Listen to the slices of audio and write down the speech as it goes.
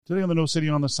Today on the No Sitting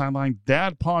on the Sideline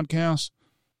Dad Podcast,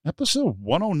 episode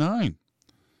 109.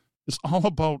 It's all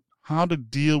about how to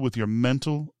deal with your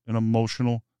mental and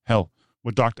emotional health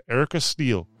with Dr. Erica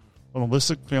Steele on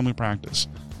Holistic Family Practice.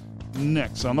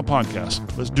 Next on the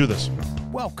podcast, let's do this.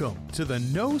 Welcome to the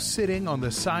No Sitting on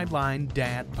the Sideline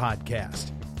Dad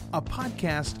Podcast, a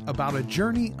podcast about a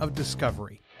journey of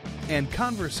discovery and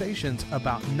conversations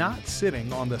about not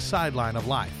sitting on the sideline of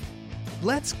life.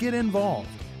 Let's get involved.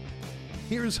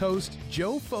 Here's host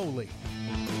Joe Foley.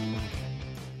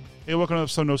 Hey, welcome to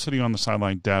episode No Sitting on the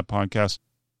Sideline Dad Podcast.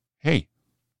 Hey,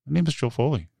 my name is Joe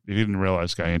Foley. If you didn't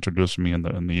realize, guy introduced me in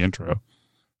the intro.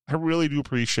 I really do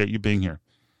appreciate you being here.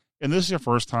 And this is your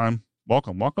first time,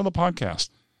 welcome to the podcast.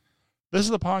 This is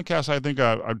the podcast, I think,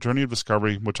 a journey of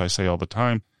discovery, which I say all the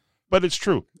time, but it's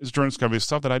true. It's a journey of discovery,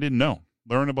 stuff that I didn't know,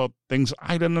 learn about things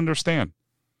I didn't understand.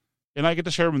 And I get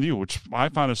to share it with you, which I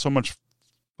find is so much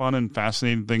fun and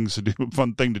fascinating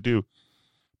fun thing to do,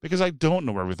 because I don't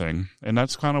know everything. And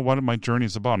that's kind of what my journey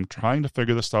is about. I'm trying to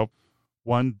figure this out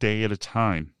one day at a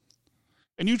time.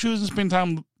 And you choosing to spend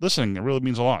time listening, it really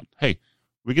means a lot. Hey,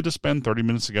 we get to spend 30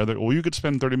 minutes together, or you could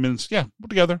spend 30 minutes,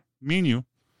 together, me and you,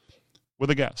 with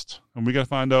a guest. And we got to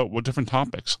find out what different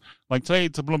topics. Like today,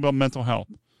 it's a little about mental health.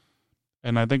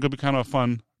 And I think it'll be kind of a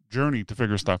fun journey to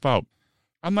figure stuff out.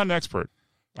 I'm not an expert.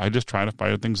 I just try to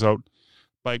figure things out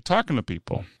by talking to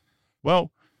people.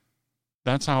 Well,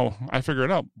 that's how I figure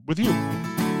it out with you.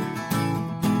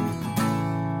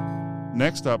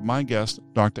 Next up, my guest,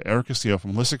 Dr. Erica Steele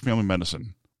from Holistic Family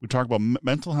Medicine. We talk about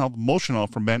mental health, emotional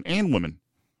health for men and women.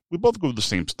 We both go through the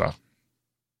same stuff.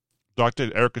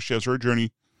 Dr. Erica shares her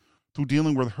journey through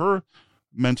dealing with her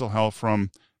mental health, from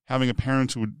having a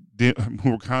parent who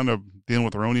were kind of dealing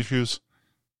with their own issues,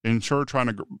 and sure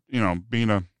trying to, being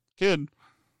a kid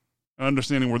and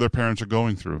understanding where their parents are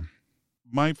going through.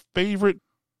 My favorite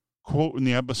quote in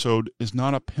the episode is,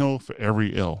 "Not a pill for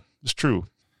every ill." It's true.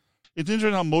 It's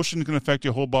interesting how emotion can affect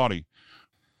your whole body.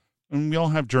 And we all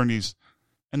have journeys,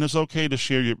 and it's okay to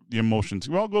share the emotions.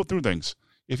 We all go through things.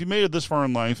 If you made it this far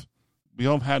in life, we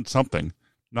all have had something.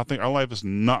 Our life is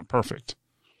not perfect.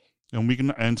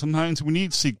 And sometimes we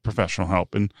need to seek professional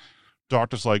help. And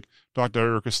doctors like Dr.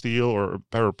 Erica Steele, or a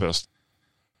therapist.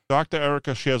 Dr.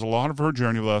 Erica shares a lot of her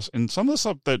journey with us, and some of the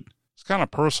stuff that is kind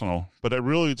of personal, but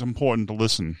it's important to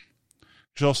listen.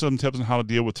 She also has some tips on how to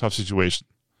deal with tough situations.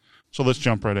 So let's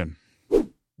jump right in.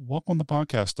 Welcome to the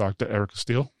podcast, Dr. Erica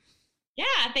Steele. Yeah,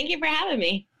 thank you for having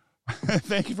me.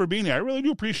 Thank you for being here. I really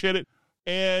do appreciate it.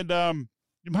 And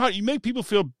you make people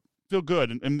feel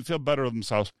good and feel better of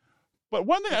themselves. But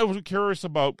one thing I was curious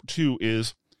about, too,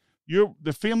 is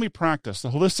the family practice,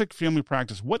 the holistic family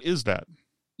practice. What is that?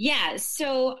 Yeah,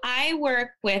 so I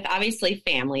work with, obviously,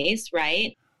 families,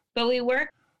 right? But we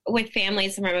work with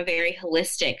families from a very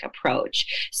holistic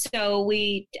approach. So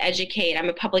we educate. I'm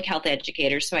a public health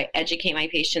educator, so I educate my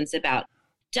patients about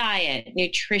diet,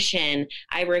 nutrition.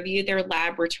 I review their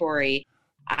laboratory.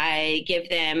 I give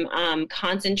them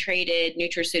concentrated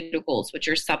nutraceuticals, which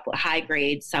are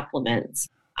high-grade supplements.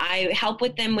 I help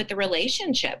with them with the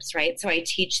relationships, right? So I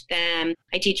teach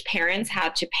parents how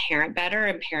to parent better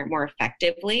and parent more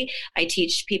effectively. I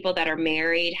teach people that are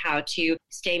married how to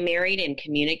stay married and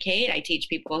communicate. I teach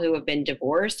people who have been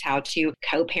divorced how to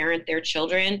co-parent their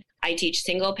children. I teach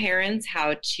single parents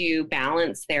how to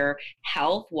balance their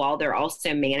health while they're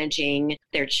also managing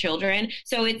their children.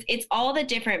 So it's all the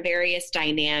different various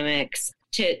dynamics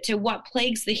to what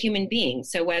plagues the human being.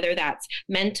 So whether that's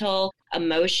mental,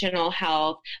 emotional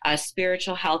health,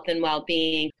 spiritual health and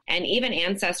well-being, and even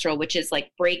ancestral, which is like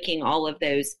breaking all of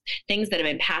those things that have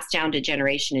been passed down to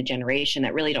generation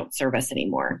that really don't serve us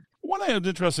anymore. One thing that's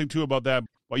interesting, too, about that,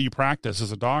 what you practice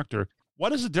as a doctor,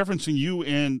 what is the difference in you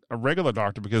and a regular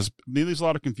doctor? Because there's a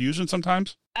lot of confusion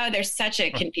sometimes. Oh, there's such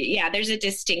a confusion. Yeah, there's a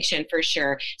distinction for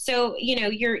sure. So,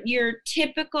 your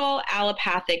typical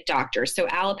allopathic doctor. So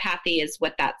allopathy is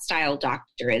what that style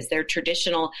doctor is. They're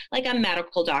traditional, like a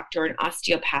medical doctor, an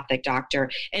osteopathic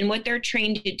doctor. And what they're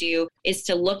trained to do is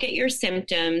to look at your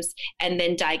symptoms and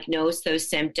then diagnose those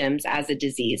symptoms as a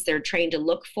disease. They're trained to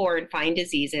look for and find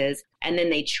diseases, and then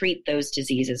they treat those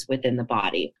diseases within the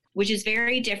body, which is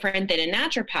very different than a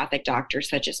naturopathic doctor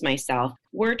such as myself.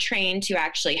 We're trained to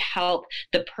actually help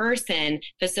the person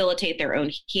facilitate their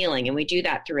own healing, and we do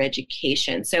that through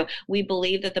education. So we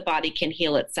believe that the body can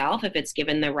heal itself if it's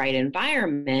given the right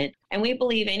environment, and we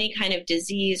believe any kind of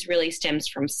disease really stems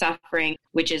from suffering,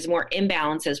 which is more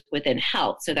imbalances within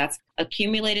health. So that's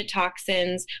accumulated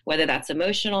toxins, whether that's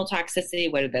emotional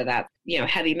toxicity, whether that's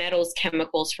heavy metals,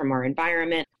 chemicals from our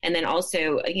environment, and then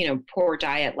also poor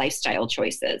diet, lifestyle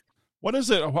choices. What is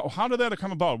it? How did that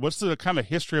come about? What's the kind of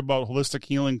history about holistic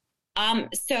healing? I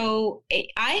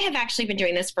have actually been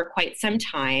doing this for quite some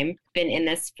time, been in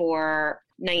this for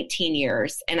 19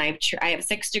 years, and I have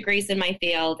 6 degrees in my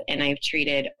field, and I've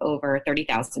treated over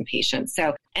 30,000 patients.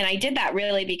 And I did that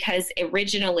really because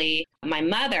originally my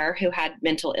mother, who had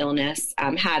mental illness,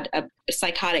 had a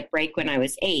psychotic break when I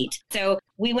was 8. So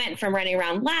we went from running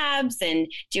around labs and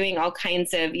doing all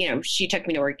kinds of, she took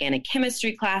me to organic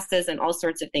chemistry classes and all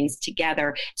sorts of things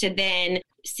together, to then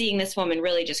seeing this woman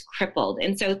really just crippled.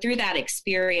 And so through that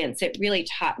experience, it really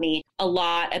taught me a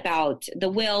lot about the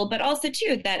will, but also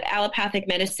too, that allopathic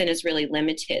medicine is really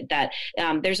limited, that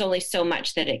there's only so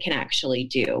much that it can actually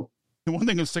do. And one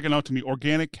thing that's sticking out to me,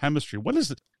 organic chemistry. What is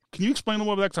it? Can you explain a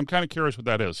little bit of that? Because I'm kind of curious what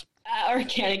that is.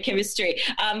 Organic chemistry.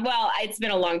 Well, it's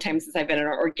been a long time since I've been in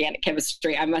organic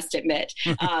chemistry, I must admit.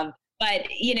 But,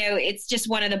 it's just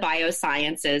one of the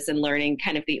biosciences and learning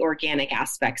kind of the organic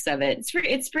aspects of it.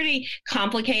 It's pretty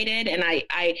complicated. And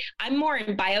I'm more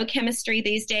in biochemistry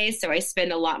these days. So I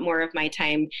spend a lot more of my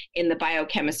time in the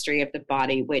biochemistry of the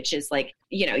body, which is like,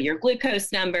 your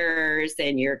glucose numbers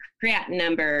and your creatinine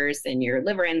numbers and your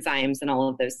liver enzymes and all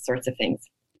of those sorts of things.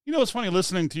 It's funny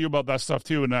listening to you about that stuff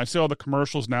too. And I see all the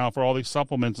commercials now for all these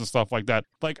supplements and stuff like that.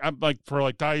 Like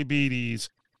for diabetes,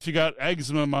 if you got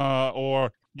eczema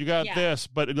or you got this,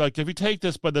 but if you take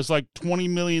this, but there's 20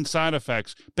 million side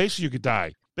effects, basically you could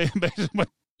die.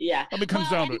 Yeah. It comes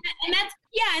down to it.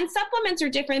 And supplements are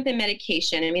different than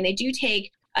medication. I mean, they do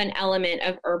take an element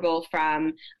of herbal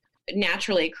from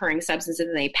naturally occurring substances,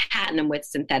 and they patent them with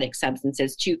synthetic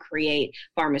substances to create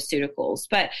pharmaceuticals.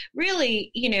 But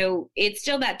really, it's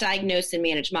still that diagnose and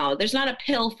manage model. There's not a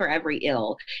pill for every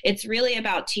ill. It's really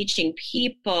about teaching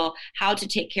people how to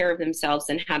take care of themselves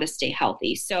and how to stay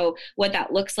healthy. So what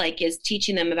that looks like is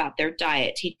teaching them about their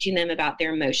diet, teaching them about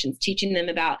their emotions, teaching them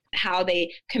about how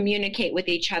they communicate with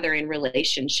each other in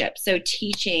relationships. So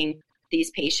teaching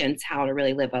these patients how to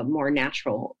really live a more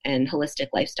natural and holistic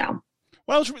lifestyle.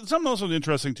 Well, something else was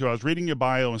interesting too. I was reading your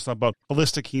bio and stuff about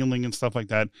holistic healing and stuff like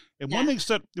that. And one thing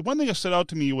that stood out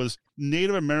to me was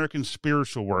Native American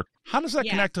spiritual work. How does that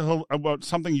connect to about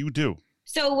something you do?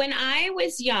 So when I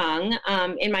was young,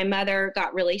 and my mother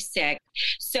got really sick,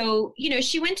 so,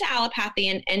 she went to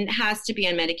allopathy and has to be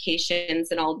on medications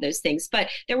and all of those things, but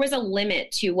there was a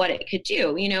limit to what it could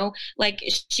do,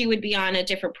 she would be on a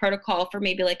different protocol for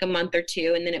maybe a month or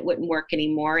two, and then it wouldn't work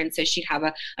anymore. And so she'd have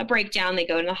a breakdown. They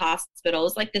go to the hospital.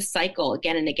 It's like this cycle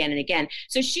again and again and again.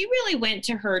 So she really went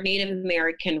to her Native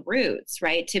American roots,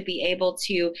 right, to be able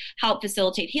to help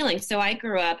facilitate healing. So I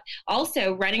grew up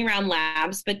also running around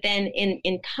labs, but then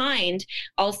in kind,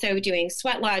 also doing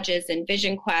sweat lodges and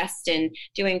vision quest and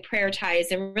doing prayer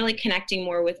ties and really connecting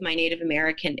more with my Native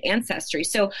American ancestry.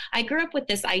 So I grew up with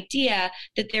this idea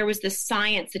that there was this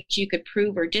science that you could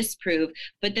prove or disprove,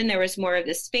 but then there was more of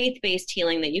this faith-based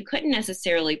healing that you couldn't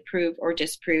necessarily prove or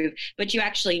disprove, but you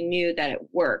actually knew that it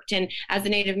worked. And as a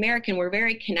Native American, we're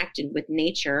very connected with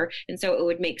nature. And so it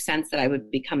would make sense that I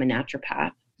would become a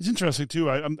naturopath. It's interesting too.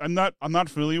 I'm not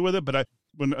familiar with it, but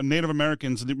when Native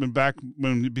Americans,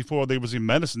 before they was in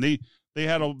medicine, they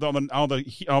had all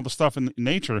the stuff in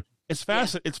nature. It's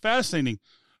fascinating,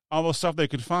 all the stuff they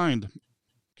could find.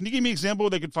 Can you give me an example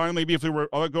they could find? Maybe if they were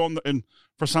going in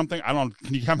for something, I don't know.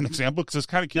 Can you have an example? Because it's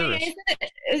kind of curious.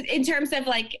 In terms of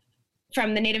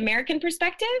from the Native American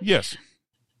perspective? Yes.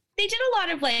 They did a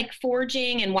lot of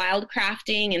foraging and wild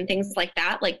crafting and things like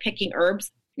that, like picking herbs.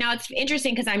 Now it's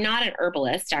interesting because I'm not an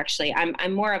herbalist, actually.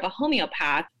 I'm more of a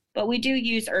homeopath, but we do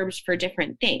use herbs for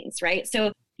different things, right?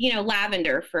 So,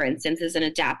 lavender, for instance, is an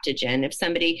adaptogen. If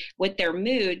somebody with their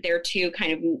mood, they're too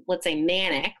kind of, let's say,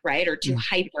 manic, right, or too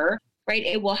hyper, right,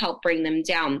 it will help bring them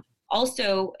down.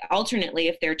 Also, alternately,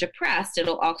 if they're depressed,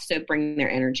 it'll also bring their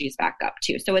energies back up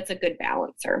too. So it's a good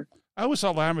balancer. I always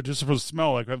saw lavender just for the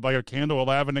smell, like a candle, a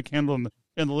lavender candle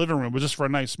in the living room, but just for a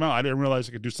nice smell. I didn't realize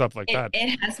it could do stuff like that.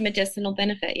 It has medicinal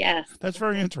benefit, yes. That's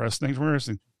very interesting.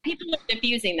 People are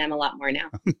diffusing them a lot more now.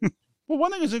 Well,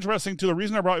 one thing is interesting too. The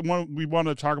reason we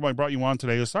wanted to talk about, brought you on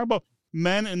today, is talk about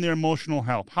men and their emotional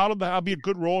health. How to be a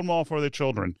good role model for their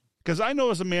children. Because I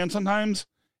know as a man, sometimes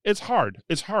it's hard.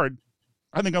 It's hard.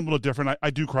 I think I'm a little different. I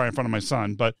do cry in front of my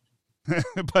son, but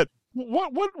but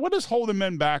what is holding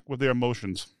men back with their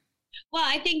emotions? Well,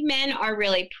 I think men are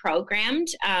really programmed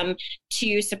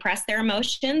to suppress their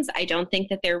emotions. I don't think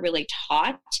that they're really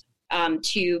taught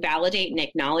to validate and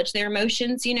acknowledge their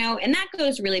emotions, and that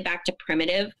goes really back to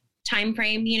primitive time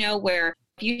frame, where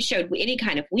if you showed any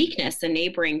kind of weakness, a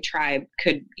neighboring tribe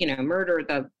could, murder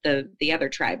the other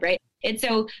tribe, right? And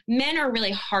so men are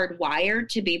really hardwired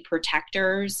to be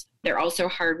protectors They're also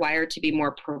hardwired to be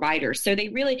more providers. So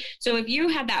if you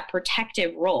have that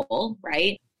protective role,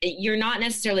 right, you're not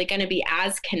necessarily going to be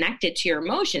as connected to your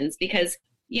emotions because,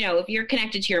 if you're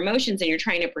connected to your emotions and you're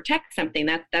trying to protect something,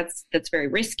 that's very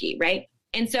risky, right?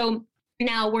 And so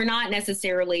now we're not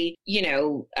necessarily,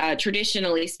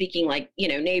 traditionally speaking, like,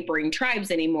 neighboring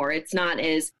tribes anymore. It's not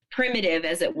as primitive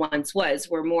as it once was.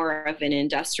 We're more of an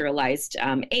industrialized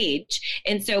age.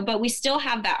 And so, but we still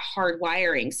have that hard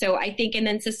wiring. So I think, and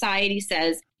then society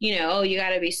says, oh, you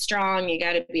got to be strong. You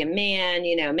got to be a man,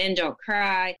 men don't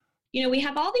cry. We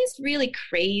have all these really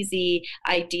crazy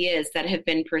ideas that have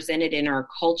been presented in our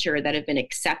culture that have been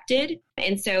accepted.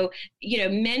 And so,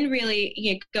 men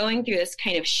really going through this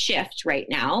kind of shift right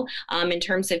now in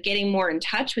terms of getting more in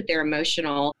touch with their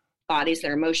emotional bodies,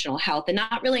 their emotional health, and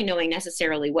not really knowing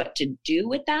necessarily what to do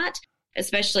with that,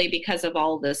 especially because of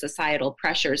all the societal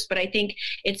pressures. But I think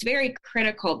it's very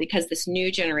critical because this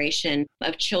new generation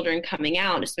of children coming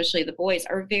out, especially the boys,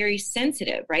 are very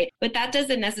sensitive, right? But that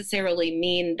doesn't necessarily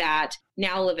mean that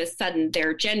now all of a sudden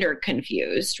they're gender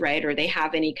confused, right? Or they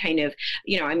have any kind of,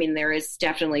 there is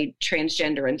definitely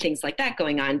transgender and things like that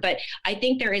going on. But I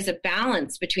think there is a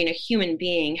balance between a human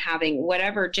being having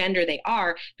whatever gender they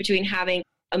are, between having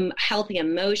healthy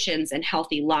emotions and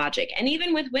healthy logic. And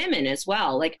even with women as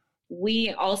well, like,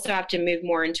 we also have to move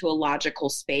more into a logical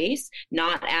space,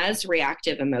 not as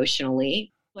reactive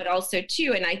emotionally, but also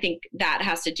too, and I think that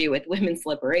has to do with women's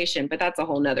liberation, but that's a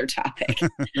whole nother topic.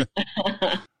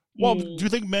 Well, do you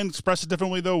think men express it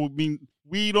differently though? I mean,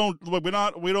 we don't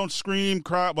scream,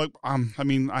 cry. Like, I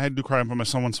had to cry in front of my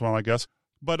son once in a while, I guess,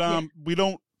 but we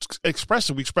don't express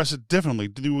it. We express it differently.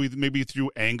 Do we, maybe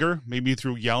through anger, maybe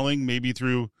through yelling, maybe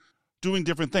through doing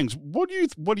different things. What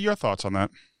are your thoughts on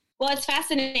that? Well, it's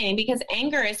fascinating because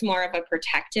anger is more of a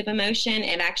protective emotion.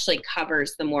 It actually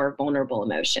covers the more vulnerable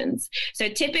emotions. So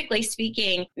typically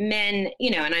speaking, men,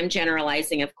 and I'm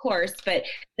generalizing, of course, but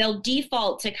they'll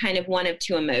default to kind of one of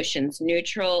two emotions,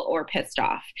 neutral or pissed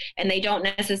off. And they don't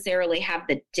necessarily have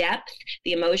the depth,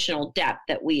 the emotional depth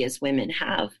that we as women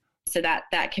have. So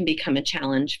that can become a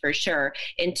challenge for sure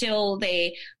until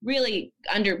they really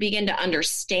begin to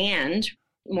understand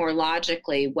more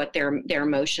logically what their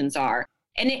emotions are.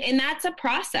 And that's a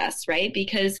process, right?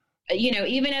 Because,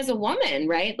 even as a woman,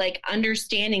 right, like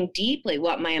understanding deeply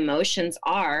what my emotions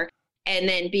are and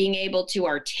then being able to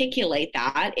articulate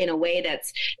that in a way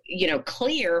that's,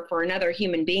 clear for another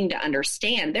human being to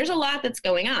understand. There's a lot that's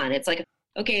going on. It's like,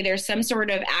 okay, there's some sort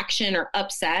of action or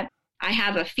upset. I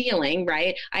have a feeling,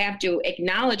 right? I have to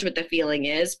acknowledge what the feeling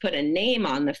is, put a name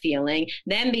on the feeling,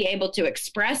 then be able to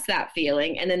express that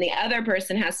feeling. And then the other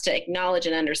person has to acknowledge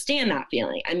and understand that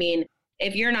feeling. I mean,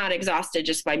 if you're not exhausted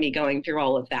just by me going through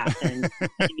all of that, then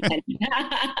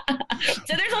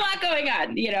so there's a lot going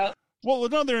on, Well,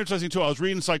 another interesting too, I was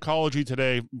reading psychology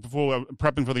today before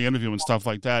prepping for the interview and stuff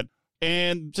like that.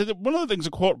 And one of the things,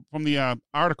 a quote from the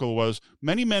article was,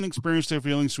 many men experience their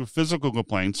feelings through physical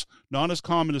complaints, not as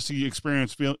common to see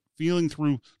experience feeling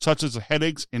through such as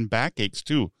headaches and backaches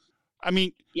too. I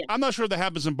mean, yeah. I'm not sure that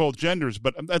happens in both genders,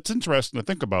 but that's interesting to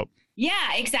think about.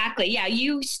 Yeah, exactly. Yeah,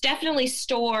 you definitely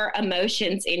store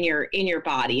emotions in your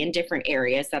body in different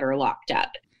areas that are locked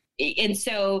up. And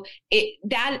so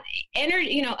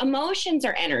emotions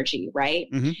are energy, right?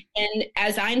 Mm-hmm. And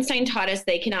as Einstein taught us,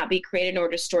 they cannot be created nor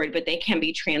destroyed, but they can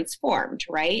be transformed,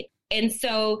 right? And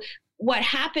so what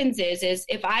happens is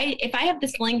if I have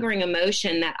this lingering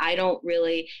emotion that I don't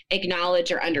really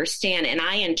acknowledge or understand, and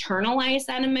I internalize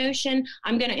that emotion,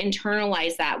 I'm going to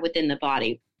internalize that within the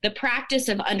body. The practice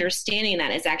of understanding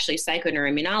that is actually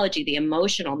psychoneuroimmunology, the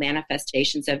emotional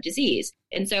manifestations of disease.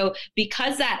 And so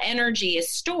because that energy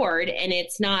is stored and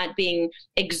it's not being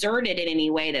exerted in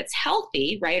any way that's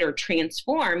healthy, right, or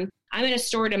transformed, I'm going to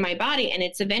store it in my body, and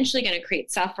it's eventually going to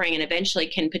create suffering and eventually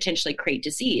can potentially create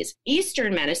disease.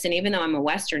 Eastern medicine, even though I'm a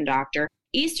Western doctor,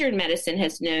 Eastern medicine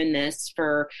has known this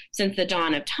since the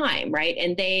dawn of time, right?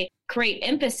 And they create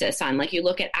emphasis on, like, you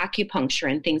look at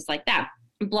acupuncture and things like that.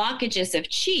 Blockages of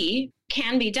qi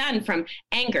can be done from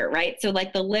anger, right? So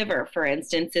like the liver, for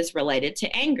instance, is related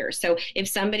to anger. So if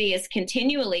somebody is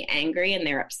continually angry and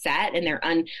they're upset and they're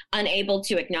unable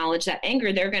to acknowledge that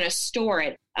anger, they're going to store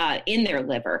it in their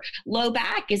liver. Low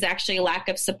back is actually a lack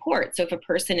of support. So if a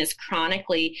person is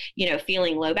chronically,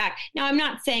 feeling low back, now I'm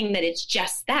not saying that it's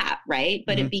just that, right?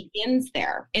 But mm-hmm. It begins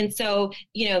there. And so,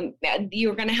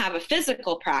 you're going to have a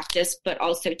physical practice, but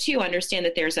also to understand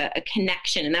that there's a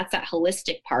connection, and that's that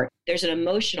holistic part. There's an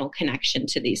emotional connection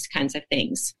to these kinds of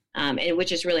things. And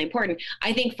which is really important.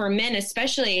 I think for men,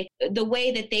 especially, the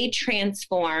way that they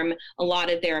transform a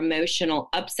lot of their emotional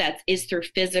upsets is through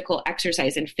physical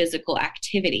exercise and physical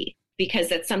activity. because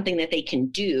that's something that they can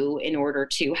do in order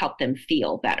to help them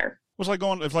feel better. It's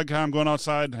like how I'm going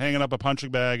outside, hanging up a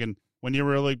punching bag, and when you're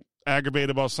really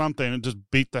aggravated about something, and just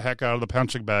beat the heck out of the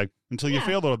punching bag until you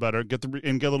feel a little better, get a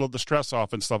little of the stress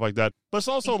off and stuff like that. But it's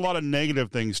also a lot of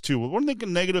negative things too. One of the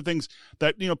negative things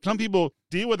that, some people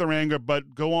deal with their anger,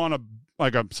 but go on a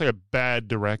bad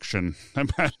direction.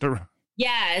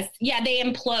 Yes. Yeah. They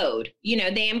implode,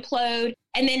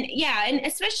 and then, and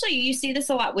especially you see this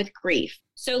a lot with grief.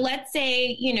 So let's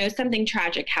say, something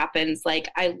tragic happens, like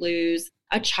I lose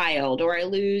a child, or I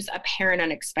lose a parent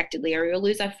unexpectedly, or you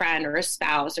lose a friend or a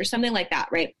spouse or something like that,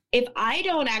 right? If I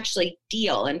don't actually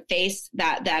deal and face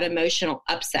that emotional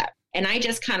upset, and I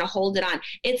just kind of hold it on,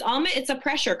 it's a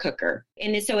pressure cooker.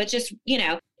 And so it's just,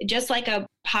 just like a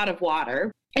pot of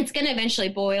water, it's going to eventually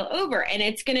boil over, and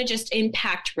it's going to just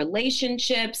impact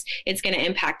relationships. It's going to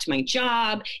impact my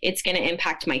job. It's going to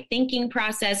impact my thinking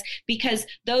process, because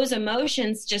those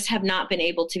emotions just have not been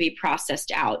able to be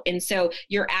processed out. And so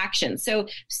your actions, so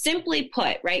simply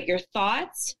put, right, your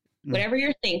thoughts, whatever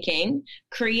you're thinking,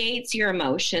 creates your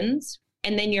emotions,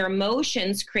 and then your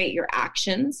emotions create your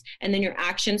actions, and then your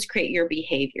actions create your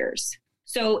behaviors.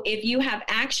 So if you have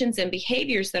actions and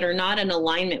behaviors that are not in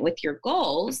alignment with your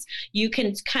goals, you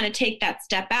can kind of take that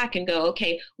step back and go,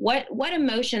 okay, what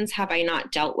emotions have I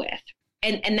not dealt with?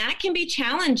 And that can be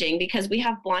challenging because we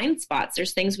have blind spots.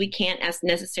 There's things we can't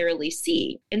necessarily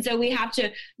see. And so we have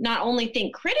to not only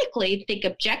think critically, think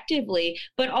objectively,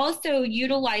 but also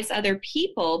utilize other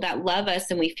people that love us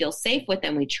and we feel safe with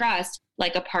and we trust,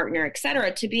 like a partner, et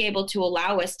cetera, to be able to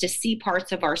allow us to see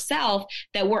parts of ourselves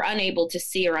that we're unable to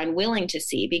see or unwilling to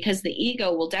see, because the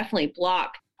ego will definitely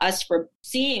block us from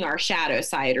seeing our shadow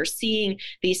side or seeing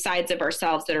these sides of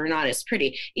ourselves that are not as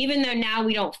pretty. Even though now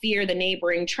we don't fear the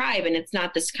neighboring tribe and it's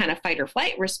not this kind of fight or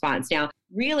flight response. Now,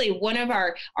 really one of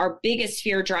our biggest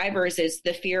fear drivers is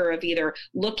the fear of either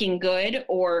looking good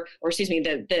or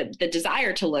the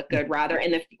desire to look good rather,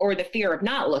 or the fear of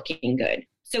not looking good.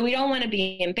 So we don't want to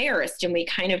be embarrassed, and we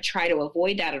kind of try to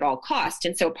avoid that at all costs.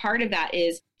 And so part of that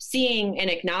is seeing and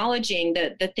acknowledging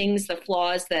the things, the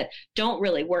flaws that don't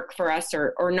really work for us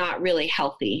or not really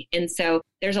healthy. And so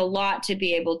there's a lot to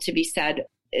be able to be said,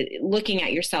 looking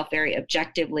at yourself very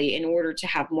objectively in order to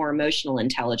have more emotional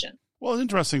intelligence. Well, it's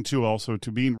interesting, too, also,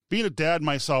 to being a dad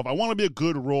myself. I want to be a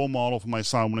good role model for my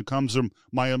son when it comes to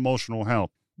my emotional health.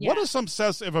 Yeah. What are some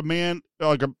steps if a man,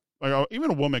 even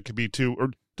a woman could be, too,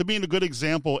 or to being a good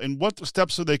example, and what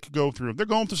steps so they could go through if they're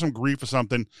going through some grief or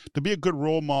something, to be a good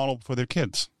role model for their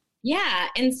kids? Yeah.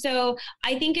 And so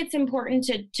I think it's important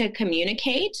to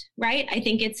communicate, right? I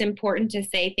think it's important to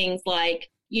say things like,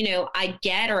 I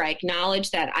get or I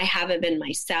acknowledge that I haven't been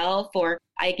myself, or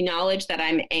I acknowledge that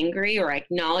I'm angry, or I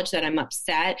acknowledge that I'm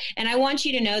upset. And I want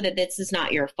you to know that this is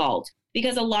not your fault,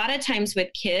 because a lot of times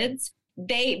with kids,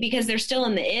 because they're still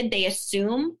in the id, they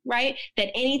assume, right,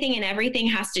 that anything and everything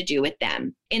has to do with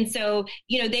them. And so,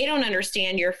 they don't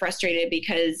understand you're frustrated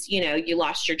because, you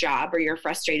lost your job, or you're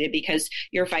frustrated because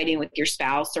you're fighting with your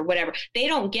spouse or whatever. They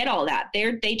don't get all that.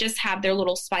 They just have their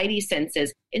little spidey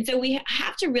senses. And so we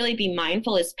have to really be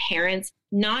mindful as parents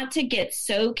not to get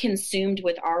so consumed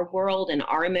with our world and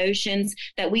our emotions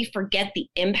that we forget the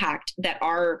impact that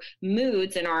our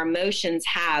moods and our emotions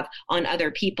have on other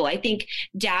people. I think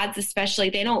dads especially,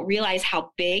 they don't realize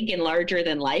how big and larger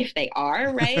than life they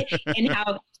are, right? And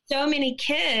how so many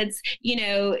kids,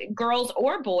 girls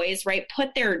or boys, right,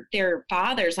 put their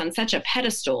fathers on such a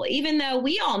pedestal, even though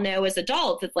we all know as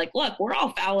adults, it's like, look, we're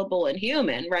all fallible and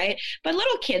human, right? But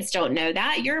little kids don't know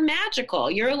that. You're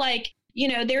magical. You're like,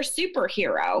 their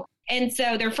superhero. And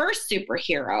so their first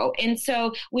superhero. And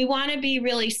so we want to be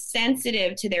really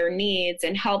sensitive to their needs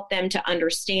and help them to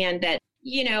understand that,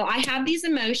 I have these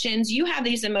emotions, you have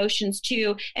these emotions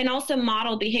too, and also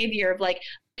model behavior of like,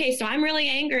 okay, so I'm really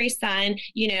angry, son,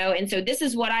 and so this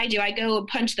is what I do. I go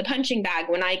punch the punching bag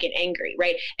when I get angry,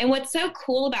 right? And what's so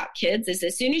cool about kids is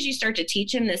as soon as you start to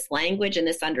teach them this language and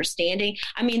this understanding,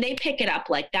 they pick it up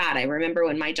like that. I remember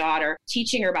when my daughter,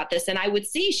 teaching her about this, and I would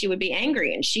see she would be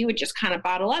angry and she would just kind of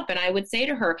bottle up. And I would say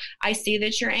to her, I see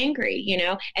that you're angry,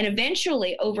 and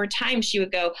eventually over time she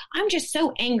would go, I'm just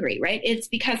so angry, right? It's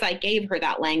because I gave her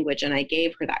that language and I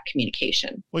gave her that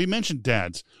communication. Well, you mentioned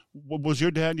dads. Was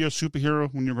your dad your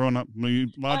superhero when you were growing up? Were you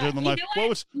larger than life?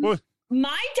 What?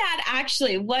 My dad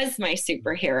actually was my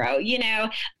superhero.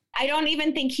 I don't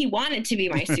even think he wanted to be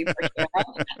my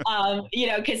superhero,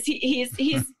 because he's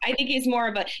I think he's more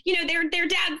of a, they're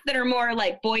dads that are more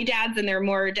like boy dads, and they're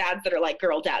more dads that are like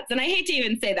girl dads. And I hate to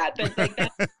even say that, but like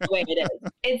that's the way it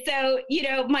is. And so,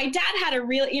 my dad had a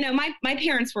real, my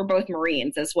parents were both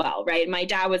Marines as well, right? My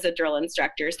dad was a drill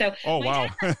instructor. So wow.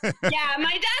 My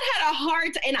dad had a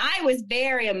hard, and I was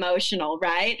very emotional,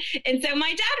 right? And so my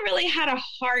dad really had a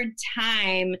hard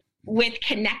time with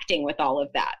connecting with all of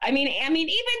that. I mean,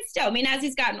 even still, as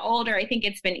he's gotten older, I think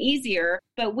it's been easier,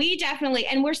 but we definitely,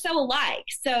 and we're so alike.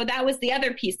 So that was the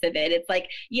other piece of it. It's like,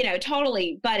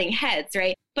 totally butting heads,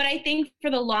 right? But I think for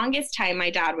the longest time,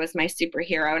 my dad was my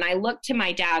superhero. And I looked to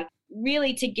my dad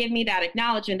really to give me that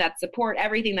acknowledgement, that support,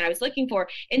 everything that I was looking for,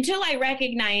 until I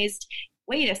recognized,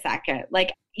 wait a second,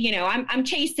 like, I'm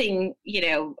chasing,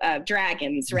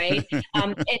 dragons, right?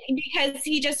 Because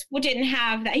he just didn't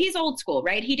have that. He's old school,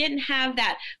 right? He didn't have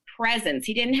that presence.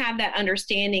 He didn't have that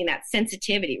understanding, that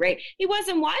sensitivity, right? He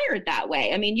wasn't wired that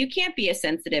way. I mean, you can't be a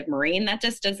sensitive Marine. That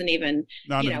just doesn't even,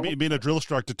 being a drill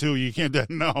instructor too, you can't,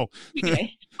 no.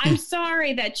 Okay. I'm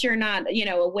sorry that you're not,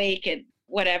 awake at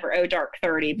whatever, dark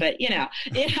 30, but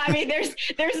there's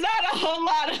not a whole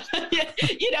lot of,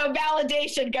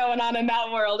 validation going on in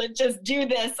that world. It's just do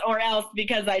this or else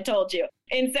because I told you.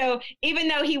 And so even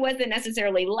though he wasn't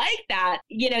necessarily like that,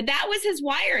 that was his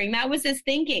wiring, that was his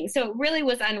thinking. So it really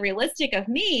was unrealistic of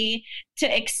me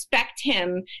to expect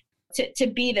him to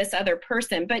be this other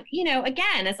person. But,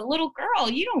 again, as a little girl,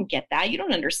 you don't get that. You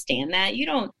don't understand that. You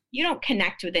don't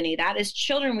connect with any of that. As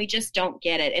children, we just don't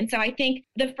get it. And so I think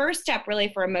the first step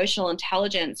really for emotional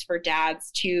intelligence for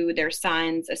dads to their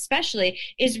sons, especially,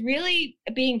 is really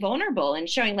being vulnerable and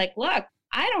showing like, look,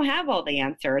 I don't have all the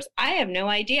answers. I have no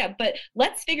idea, but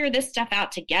let's figure this stuff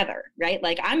out together, right?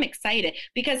 Like, I'm excited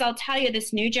because I'll tell you,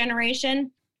 this new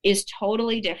generation is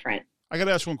totally different. I got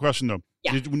to ask one question though.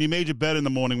 Yeah. When you made your bed in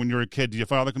the morning when you were a kid, did your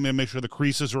father come in and make sure the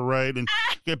creases were right and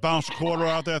get bounced a quarter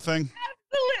out that thing?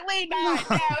 Absolutely not.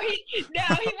 No, he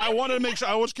I wanted to make sure.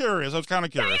 I was curious. I was kind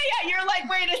of curious. Yeah. You're like,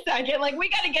 wait a second. Like, we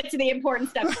got to get to the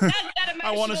important stuff.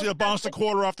 I want to see a bounce the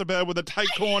quarter off the bed with the tight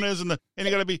corners and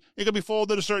it got to be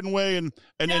folded a certain way and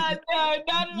not at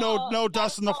all. No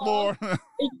dust on the floor.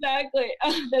 Exactly.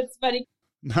 That's funny.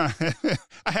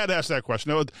 I had to ask that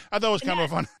question. I thought it was kind of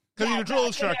fun. Because you're a drill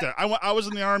instructor. I was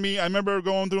in the Army. I remember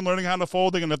going through and learning how to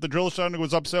folding, and if the drill instructor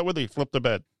was upset with it, he flipped the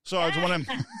bed. So I was wondering.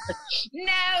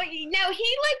 No, he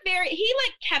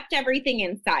kept everything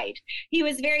inside. He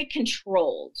was very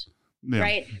controlled,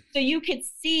 right? So you could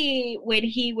see when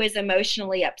he was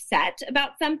emotionally upset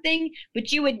about something, but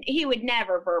he would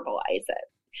never verbalize it.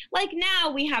 Like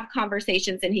now we have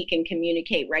conversations and he can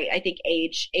communicate, right? I think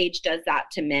age does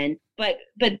that to men. But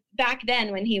back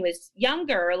then when he was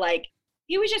younger, like,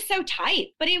 he was just so tight,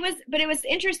 but it was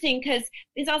interesting because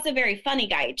he's also a very funny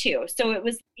guy too. So it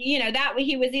was, that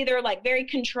he was either like very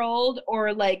controlled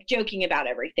or like joking about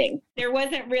everything. There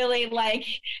wasn't really like,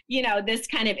 this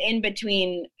kind of in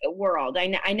between world.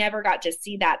 I never got to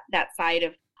see that side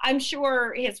of. I'm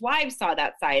sure his wife saw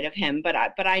that side of him, but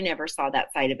I never saw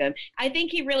that side of him. I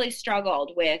think he really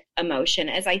struggled with emotion,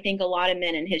 as I think a lot of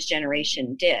men in his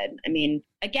generation did. I mean,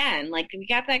 again, like, we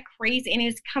got that crazy, and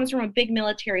he comes from a big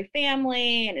military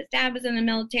family, and his dad was in the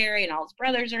military, and all his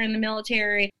brothers are in the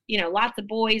military. Lots of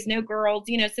boys, no girls.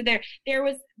 So there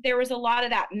was a lot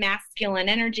of that masculine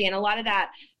energy and a lot of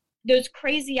that, those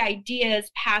crazy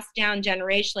ideas passed down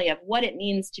generationally of what it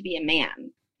means to be a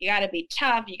man. You got to be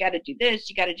tough. You got to do this.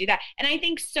 You got to do that. And I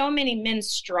think so many men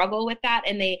struggle with that,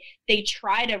 and they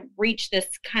try to reach this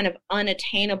kind of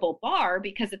unattainable bar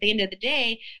because at the end of the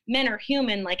day, men are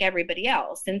human like everybody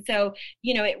else. And so,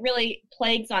 it really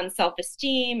plagues on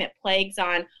self-esteem. It plagues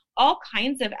on all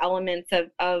kinds of elements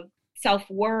of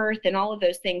self-worth and all of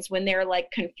those things. When they're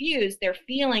like confused, they're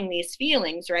feeling these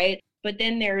feelings, right? But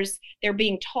then they're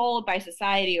being told by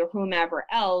society or whomever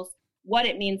else what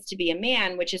it means to be a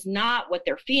man, which is not what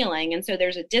they're feeling. And so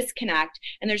there's a disconnect,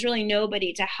 and there's really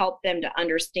nobody to help them to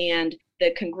understand the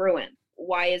congruent.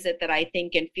 Why is it that I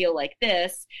think and feel like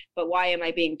this, but why am I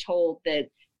being told that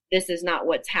this is not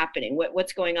what's happening?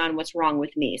 What's going on? What's wrong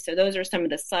with me? So those are some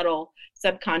of the subtle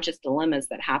subconscious dilemmas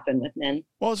that happen with men.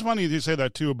 Well, it's funny you say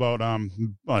that too about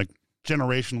like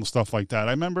generational stuff like that.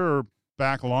 I remember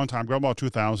back a long time ago, about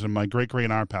 2000, my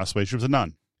great-great aunt passed away. She was a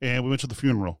nun, and we went to the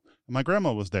funeral. My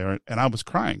grandma was there, and I was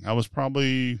crying. I was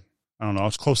probably, I don't know, I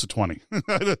was close to 20.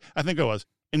 I think I was.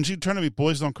 And she turned to me,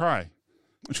 boys don't cry.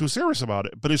 And she was serious about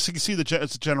it. But as you can see, it's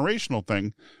a generational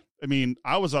thing. I mean,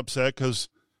 I was upset because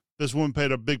this woman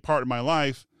played a big part in my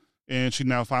life, and she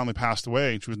now finally passed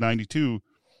away, and she was 92.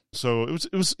 So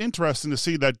it was interesting to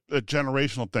see that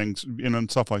generational things and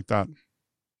stuff like that.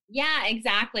 Yeah,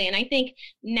 exactly. And I think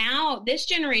now this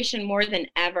generation more than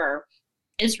ever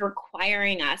is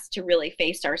requiring us to really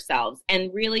face ourselves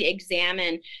and really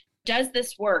examine, does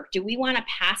this work? Do we want to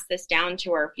pass this down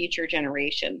to our future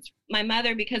generations? My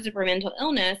mother, because of her mental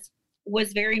illness,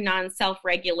 was very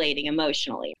non-self-regulating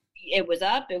emotionally. It was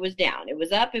up, it was down. It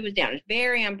was up, it was down. It's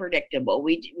very unpredictable.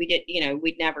 We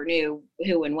never knew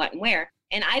who and what and where.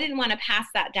 And I didn't want to pass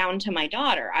that down to my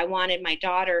daughter. I wanted my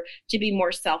daughter to be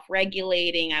more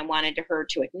self-regulating. I wanted her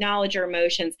to acknowledge her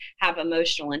emotions, have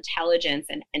emotional intelligence,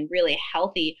 and really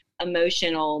healthy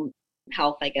emotional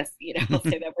health, I guess, I'll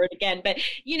say that word again. But,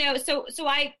 so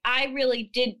I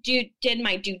really did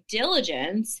my due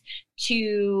diligence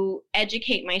to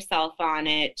educate myself on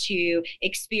it, to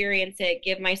experience it,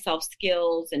 give myself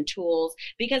skills and tools,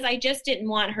 because I just didn't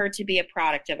want her to be a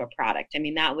product of a product. I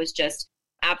mean, that was just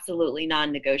absolutely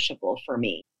non-negotiable for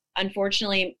me.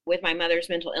 Unfortunately, with my mother's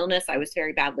mental illness, I was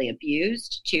very badly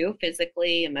abused too,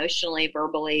 physically, emotionally,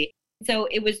 verbally. So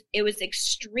it was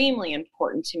extremely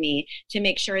important to me to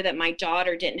make sure that my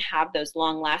daughter didn't have those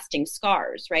long-lasting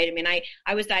scars, right? I mean,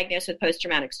 I was diagnosed with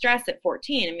post-traumatic stress at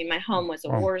 14. I mean, my home was a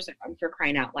war zone, for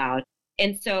crying out loud.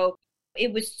 And so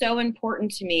it was so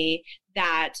important to me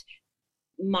that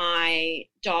my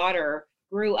daughter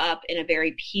grew up in a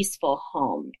very peaceful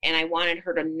home. And I wanted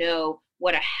her to know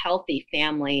what a healthy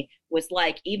family was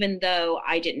like, even though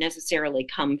I didn't necessarily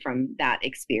come from that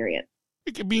experience.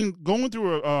 I mean, going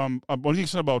through what you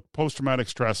said about post-traumatic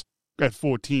stress at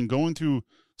 14, going through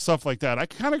stuff like that, I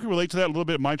kind of can relate to that a little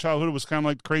bit. My childhood was kind of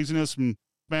like craziness and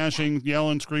smashing,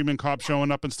 yelling, screaming, cops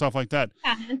showing up and stuff like that.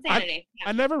 Yeah, insanity.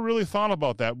 I never really thought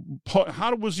about that.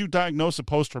 How was you diagnosed with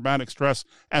post-traumatic stress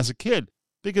as a kid?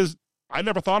 Because I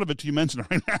never thought of it till you mentioned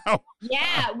it right now.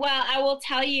 Yeah, well, I will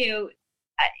tell you,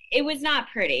 it was not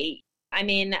pretty. I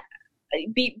mean,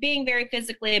 being very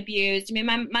physically abused. I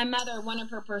mean, my mother, one of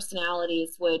her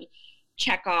personalities would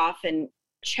check off and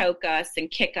choke us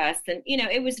and kick us. And,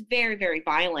 it was very, very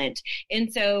violent.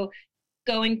 And so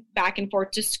going back and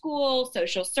forth to school,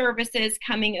 social services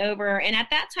coming over. And at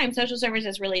that time, social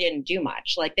services really didn't do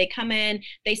much. Like they come in,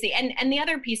 they say, and the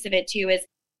other piece of it too is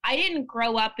I didn't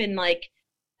grow up in like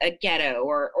a ghetto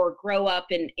or grow up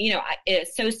in, a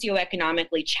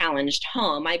socioeconomically challenged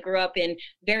home. I grew up in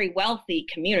very wealthy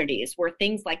communities where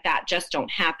things like that just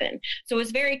don't happen. So it was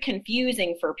very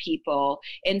confusing for people.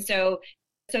 And so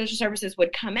social services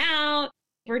would come out.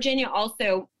 Virginia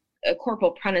also,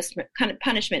 corporal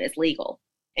punishment is legal.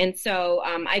 And so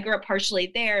I grew up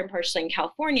partially there and partially in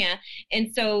California.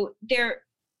 And so there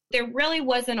really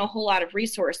wasn't a whole lot of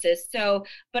resources. So,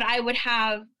 but I would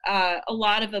have a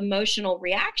lot of emotional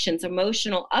reactions,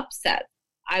 emotional upsets.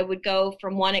 I would go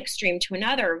from one extreme to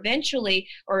another. Eventually,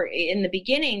 or in the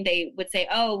beginning, they would say,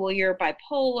 oh, well, you're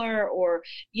bipolar, or,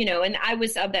 and I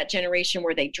was of that generation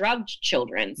where they drugged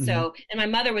children. Mm-hmm. So, and my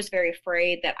mother was very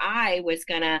afraid that I was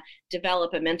going to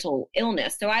develop a mental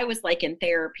illness. So I was like in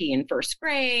therapy in first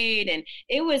grade, and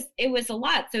it was a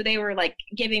lot. So they were like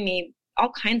giving me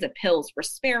all kinds of pills,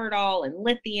 risperidol and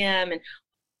lithium. And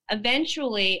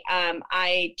eventually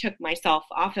I took myself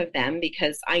off of them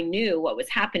because I knew what was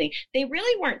happening. They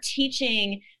really weren't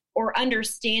teaching or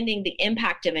understanding the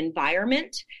impact of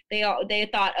environment. They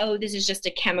thought, oh, this is just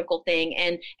a chemical thing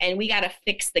and we got to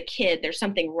fix the kid. There's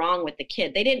something wrong with the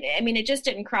kid. It just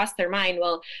didn't cross their mind.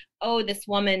 Well, oh, this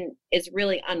woman is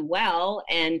really unwell.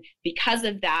 And because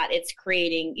of that, it's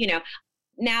creating,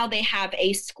 now they have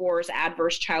ACE scores,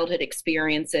 adverse childhood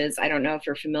experiences. I don't know if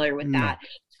you're familiar with that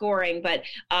scoring, but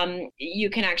you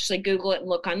can actually Google it and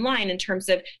look online in terms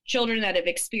of children that have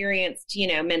experienced,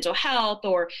 mental health,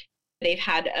 or they've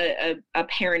had a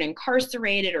parent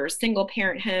incarcerated or a single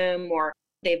parent home, or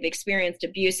they've experienced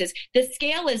abuses. The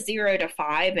scale is 0 to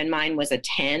 5, and mine was a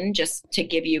 10, just to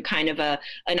give you kind of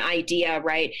an idea,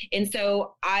 right? And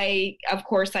so I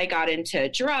got into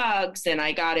drugs, and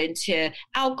I got into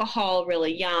alcohol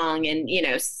really young, and,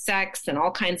 sex and all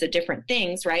kinds of different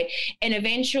things, right? And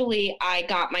eventually I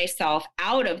got myself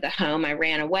out of the home. I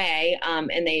ran away,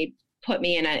 and they put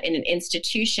me in an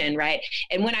institution, right?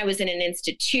 And when I was in an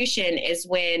institution is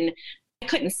when I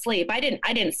couldn't sleep. I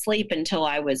didn't sleep until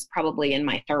I was probably in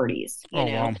my 30s,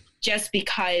 wow. Just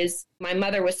because my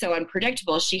mother was so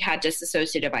unpredictable. She had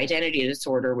dissociative identity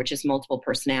disorder, which is multiple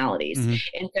personalities. Mm-hmm.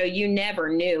 And so you never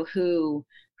knew who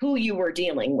you were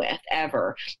dealing with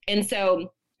ever. And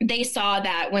so they saw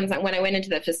that when I went into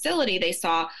the facility, they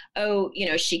saw, oh,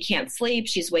 she can't sleep.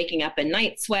 She's waking up in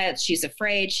night sweats. She's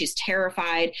afraid. She's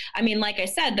terrified. I mean, like I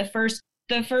said, the first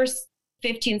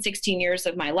 15, 16 years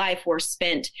of my life were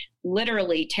spent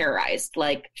literally terrorized,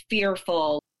 like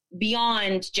fearful,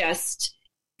 beyond just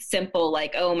simple,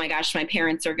 like, oh my gosh, my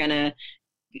parents are going to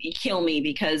kill me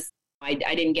because I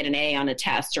didn't get an A on a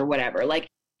test or whatever. Like,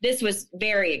 this was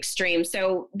very extreme.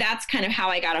 So that's kind of how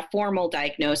I got a formal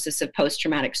diagnosis of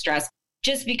post-traumatic stress,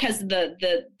 just because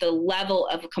the level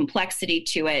of complexity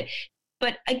to it.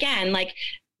 But again, like,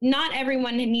 not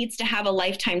everyone needs to have a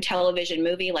Lifetime television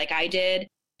movie like I did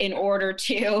in order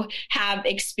to have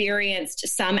experienced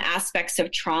some aspects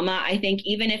of trauma. I think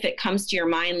even if it comes to your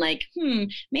mind, like,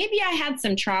 maybe I had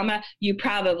some trauma, you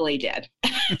probably did.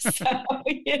 So,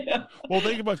 Well,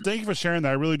 thank you for sharing that.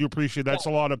 I really do appreciate that. That's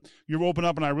a lot of, you open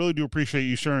up, and I really do appreciate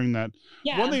you sharing that.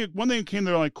 Yeah. One thing came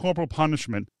there, like corporal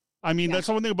punishment. I mean, that's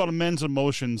one thing about men's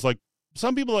emotions. Like,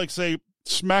 some people like say,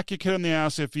 smack your kid in the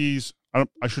ass if he's, I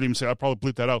shouldn't even say, I'll probably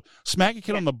bleep that out. Smack your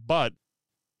kid on the butt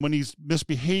when he's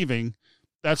misbehaving.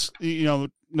 That's,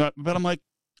 but I'm like,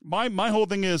 my whole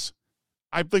thing is,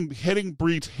 I think hitting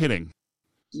breeds hitting.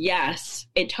 Yes,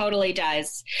 it totally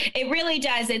does. It really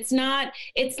does. It's not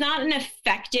an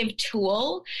effective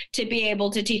tool to be able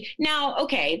to teach. Now,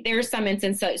 okay, there's some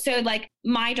instances. So like,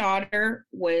 my daughter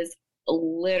was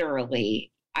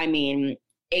literally,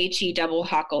 HE double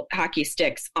hockey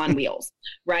sticks on wheels,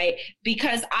 right?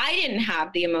 Because I didn't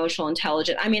have the emotional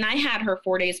intelligence. I had her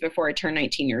 4 days before I turned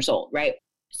 19 years old, right?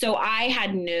 So I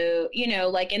had no,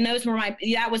 and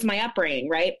that was my upbringing,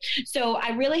 right? So I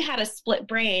really had a split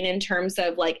brain in terms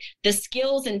of like the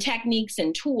skills and techniques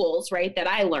and tools, right, that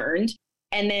I learned.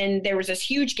 And then there was this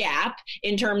huge gap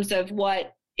in terms of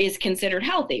what is considered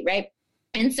healthy, right?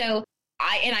 And so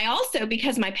I also,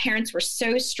 because my parents were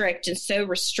so strict and so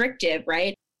restrictive,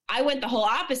 right, I went the whole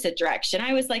opposite direction.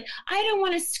 I was like, I don't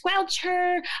want to squelch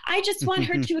her. I just want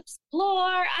her to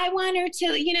explore. I want her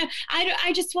to,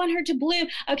 I just want her to bloom.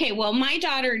 Okay, well, my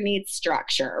daughter needs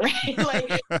structure, right? But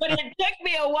it took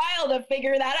me a while to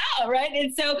figure that out, right?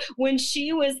 And so when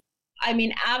she was,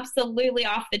 absolutely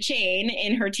off the chain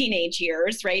in her teenage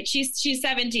years, right? She's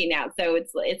 17 now, so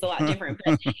it's a lot different.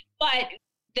 But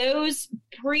those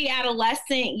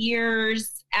pre-adolescent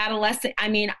years, I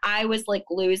was like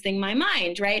losing my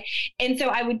mind, right? And so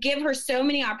I would give her so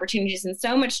many opportunities and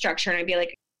so much structure, and I'd be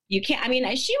like, you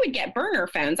can't, she would get burner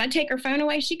phones. I'd take her phone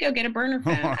away, she'd go get a burner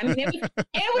phone.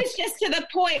 It was just to the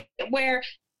point where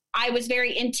I was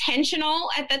very intentional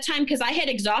at that time, because I had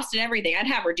exhausted everything. I'd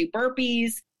have her do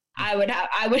burpees. I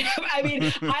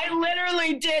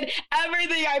literally did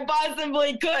everything I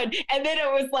possibly could. And then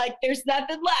it was like, there's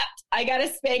nothing left. I got to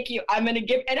spank you. I'm going to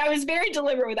give, and I was very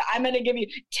deliberate with it. I'm going to give you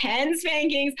 10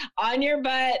 spankings on your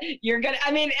butt. You're going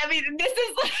to, this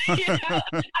is like,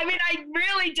 I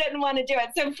really didn't want to do it.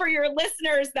 So for your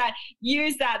listeners that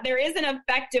use that, there is an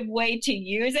effective way to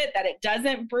use it, that it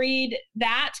doesn't breed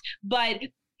that, but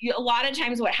a lot of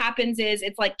times what happens is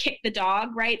it's like kick the dog,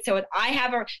 right? So if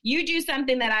you do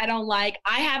something that I don't like,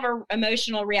 I have an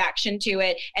emotional reaction to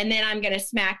it, and then I'm going to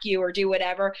smack you or do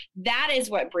whatever. That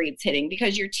is what breeds hitting,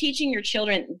 because you're teaching your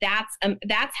children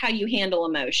that's how you handle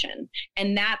emotion,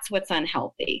 and that's what's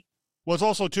unhealthy. Well, it's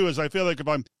also too, is I feel like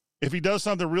if he does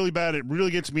something really bad, it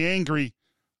really gets me angry.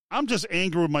 I'm just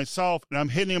angry with myself, and I'm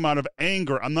hitting him out of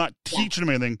anger. I'm not teaching him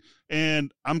anything,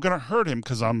 and I'm going to hurt him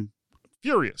because I'm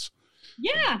furious.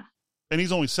 Yeah. And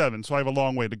he's only 7, so I have a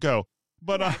long way to go.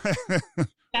 But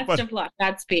best of luck.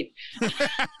 Godspeed.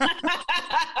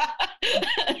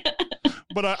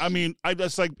 But I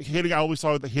just like hitting. I always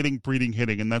saw the hitting breeding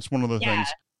hitting, and that's one of the things.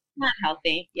 Not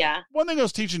healthy. Yeah. One thing I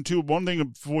was teaching too. One thing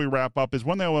before we wrap up is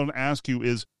one thing I want to ask you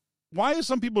is, why is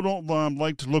some people don't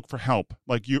like to look for help,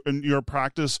 like you in your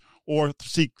practice, or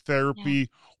seek therapy,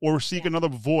 or seek another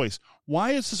voice?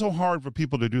 Why is it so hard for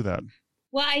people to do that?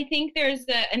 Well, I think there's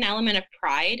an element of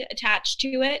pride attached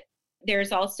to it.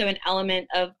 There's also an element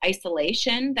of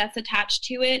isolation that's attached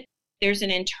to it. There's an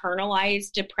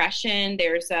internalized depression.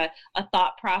 There's a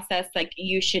thought process like,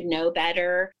 you should know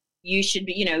better. You should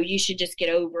be, you should just get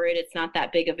over it. It's not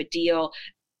that big of a deal.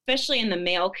 Especially in the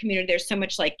male community, there's so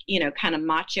much like, kind of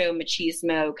macho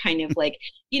machismo, kind of like,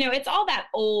 it's all that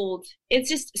old. It's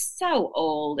just so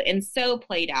old and so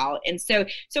played out. And so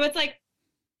it's like,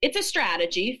 it's a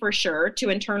strategy for sure to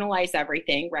internalize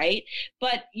everything, right?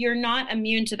 But you're not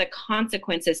immune to the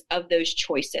consequences of those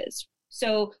choices.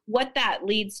 So what that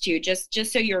leads to, just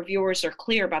so your viewers are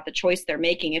clear about the choice they're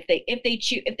making, if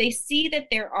they see that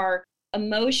there are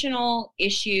emotional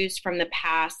issues from the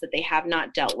past that they have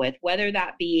not dealt with, whether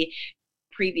that be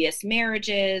previous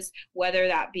marriages, whether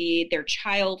that be their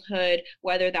childhood,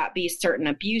 whether that be certain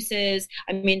abuses.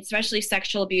 Especially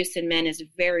sexual abuse in men is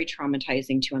very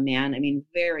traumatizing to a man.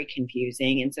 Very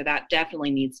confusing. And so that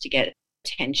definitely needs to get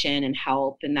attention and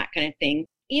help and that kind of thing.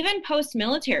 Even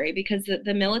post-military, because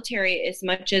the military, as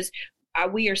much as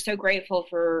we are so grateful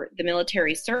for the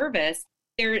military service,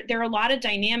 there are a lot of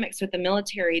dynamics with the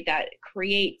military that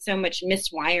create so much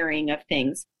miswiring of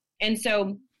things. And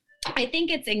so I think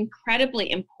it's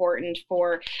incredibly important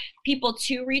for people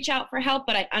to reach out for help,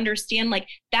 but I understand like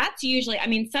that's usually, I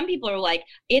mean, some people are like,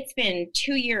 it's been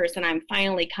 2 years and I'm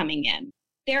finally coming in.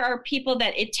 There are people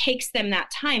that it takes them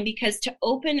that time, because to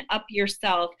open up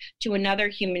yourself to another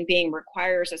human being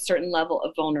requires a certain level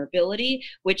of vulnerability,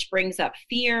 which brings up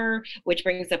fear, which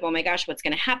brings up, oh my gosh, what's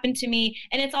going to happen to me?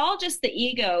 And it's all just the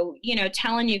ego,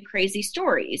 telling you crazy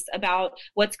stories about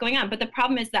what's going on. But the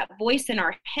problem is that voice in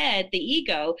our head, the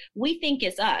ego, we think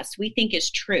is us, we think is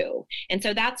true. And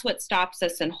so that's what stops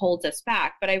us and holds us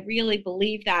back. But I really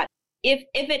believe that if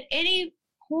at any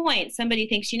point somebody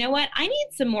thinks, you know what, I need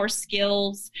some more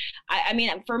skills. I mean,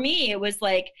 for me, it was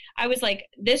like, I was like,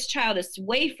 this child is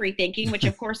way free thinking, which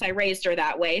of course I raised her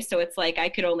that way. So it's like, I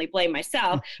could only blame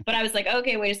myself, but I was like,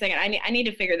 okay, wait a second. I need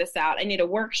to figure this out. I need a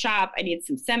workshop. I need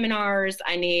some seminars.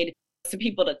 I need some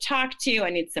people to talk to. I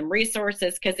need some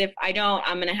resources, because if I don't,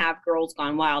 I'm going to have girls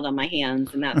gone wild on my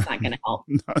hands, and that's not going to help.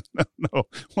 No.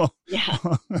 Well, yeah.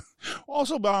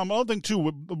 Also, another thing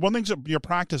too, one thing that your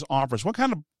practice offers, what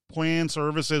kind of plan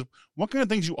services, what kind of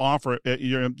things you offer at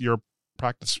your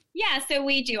practice? Yeah, so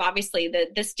we do obviously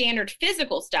the standard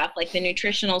physical stuff, like the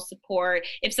nutritional support.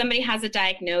 If somebody has a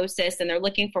diagnosis and they're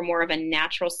looking for more of a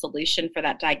natural solution for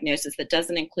that diagnosis that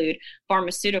doesn't include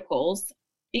pharmaceuticals,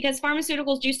 because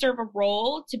pharmaceuticals do serve a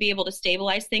role to be able to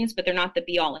stabilize things, but they're not the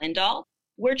be all end all.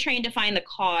 We're trained to find the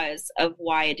cause of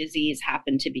why a disease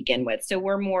happened to begin with. So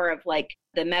we're more of like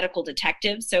the medical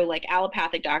detectives. So like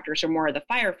allopathic doctors are more of the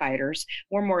firefighters.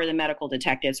 We're more of the medical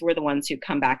detectives. We're the ones who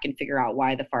come back and figure out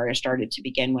why the fire started to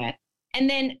begin with. And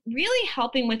then really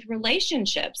helping with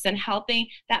relationships and helping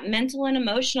that mental and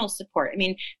emotional support. I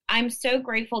mean, I'm so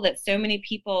grateful that so many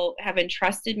people have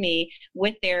entrusted me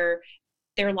with their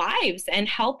lives and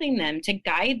helping them to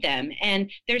guide them. And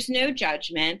there's no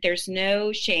judgment. There's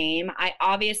no shame.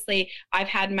 I've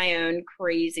had my own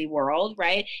crazy world,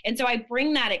 right? And so I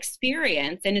bring that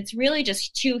experience, and it's really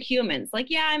just two humans. Like,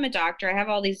 yeah, I'm a doctor. I have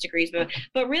all these degrees, but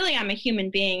really I'm a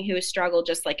human being who has struggled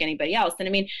just like anybody else. And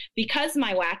I mean, because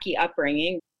my wacky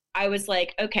upbringing, I was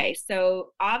like, okay,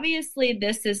 so obviously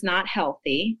this is not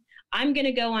healthy. I'm going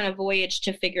to go on a voyage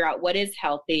to figure out what is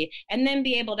healthy, and then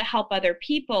be able to help other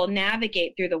people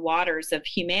navigate through the waters of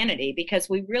humanity, because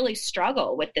we really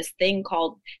struggle with this thing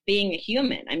called being a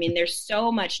human. I mean, there's so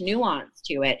much nuance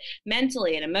to it,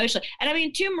 mentally and emotionally. And I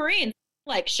mean, two Marines,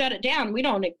 like, shut it down. We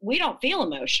don't feel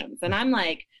emotions. And I'm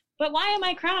like, but why am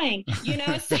I crying? So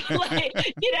like,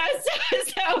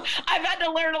 so I've had to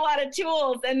learn a lot of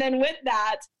tools. And then with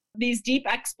that, these deep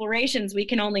explorations, we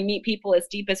can only meet people as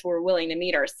deep as we're willing to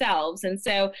meet ourselves. And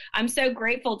so I'm so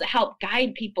grateful to help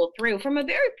guide people through from a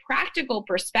very practical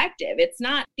perspective. It's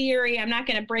not theory. I'm not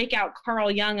going to break out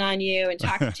Carl Jung on you and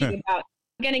talk to you about,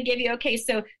 I'm going to give you, okay,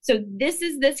 so this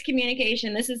is this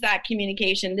communication. This is that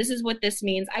communication. This is what this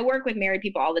means. I work with married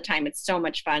people all the time. It's so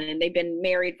much fun. And they've been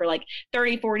married for like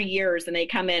 30, 40 years. And they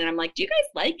come in and I'm like, do you guys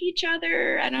like each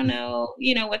other? I don't know,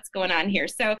 what's going on here.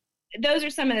 So those are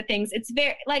some of the things. It's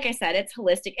very, like I said, it's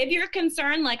holistic. If you're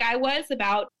concerned, like I was,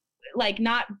 about like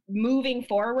not moving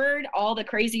forward, all the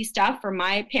crazy stuff from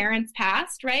my parents'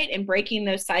 past, right, and breaking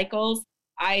those cycles,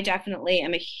 I definitely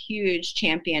am a huge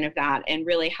champion of that, and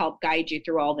really help guide you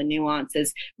through all the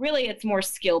nuances. Really, it's more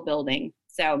skill building.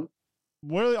 So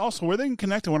where they can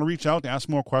connect and want to reach out to ask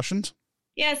more questions?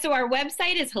 Yeah, so our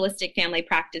website is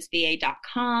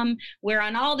holisticfamilypracticeva.com. We're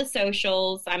on all the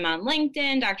socials. I'm on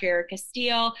LinkedIn, Dr. Erica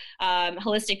Steele,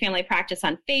 Holistic Family Practice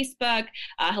on Facebook,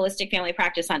 Holistic Family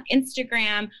Practice on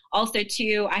Instagram. Also,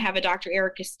 too, I have a Dr.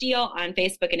 Erica Steele on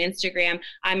Facebook and Instagram.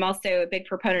 I'm also a big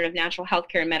proponent of natural health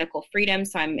care and medical freedom,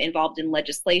 so I'm involved in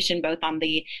legislation both on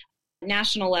the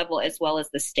national level as well as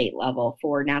the state level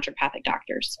for naturopathic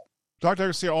doctors. Dr.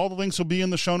 Garcia, all the links will be in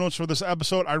the show notes for this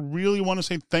episode. I really want to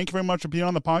say thank you very much for being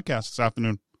on the podcast this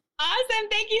afternoon. Awesome.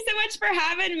 Thank you so much for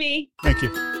having me. Thank you.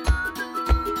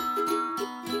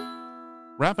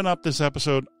 Wrapping up this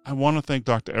episode, I want to thank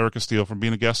Dr. Erica Steele for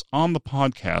being a guest on the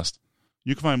podcast.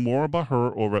 You can find more about her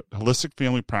over at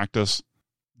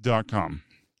holisticfamilypractice.com.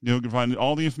 You can find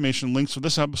all the information, links for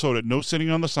this episode at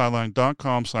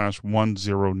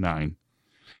nosittingonthesideline.com/109.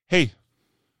 Hey,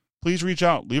 please reach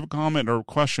out, leave a comment or a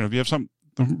question if you have something,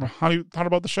 how you thought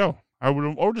about the show.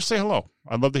 Or just say hello.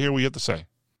 I'd love to hear what you have to say.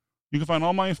 You can find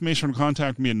all my information and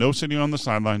contact me at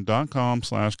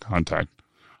nosittingonthesideline.com/contact.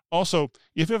 Also,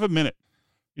 if you have a minute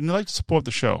and you'd like to support the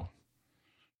show,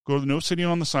 go to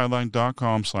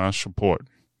nosittingonthesideline.com/support.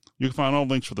 You can find all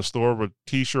links for the store with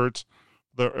t-shirts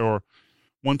or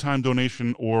one-time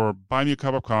donation or buy me a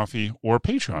cup of coffee or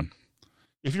Patreon.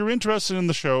 If you're interested in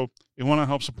the show and want to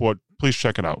help support, please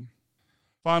check it out.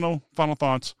 Final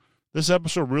thoughts. This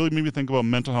episode really made me think about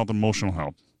mental health and emotional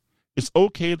health. It's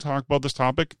okay to talk about this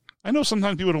topic. I know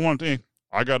sometimes people don't want to, hey,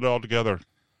 I got it all together.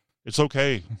 It's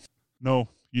okay. No,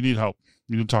 you need help.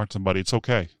 You need to talk to somebody. It's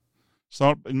okay.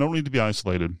 You don't need to be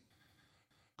isolated.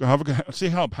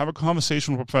 Seek help. Have a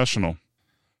conversation with a professional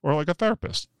or like a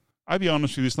therapist. I'll be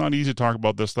honest with you, it's not easy to talk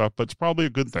about this stuff, but it's probably a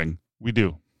good thing. We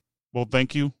do. Well,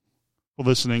 thank you for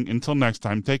listening. Until next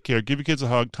time, take care. Give your kids a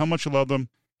hug. Tell them how much you love them.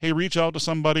 Hey, reach out to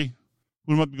somebody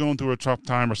who might be going through a tough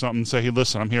time or something and say, hey,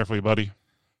 listen, I'm here for you, buddy.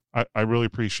 I really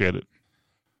appreciate it.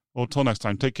 Well, until next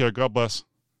time, take care. God bless.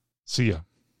 See ya.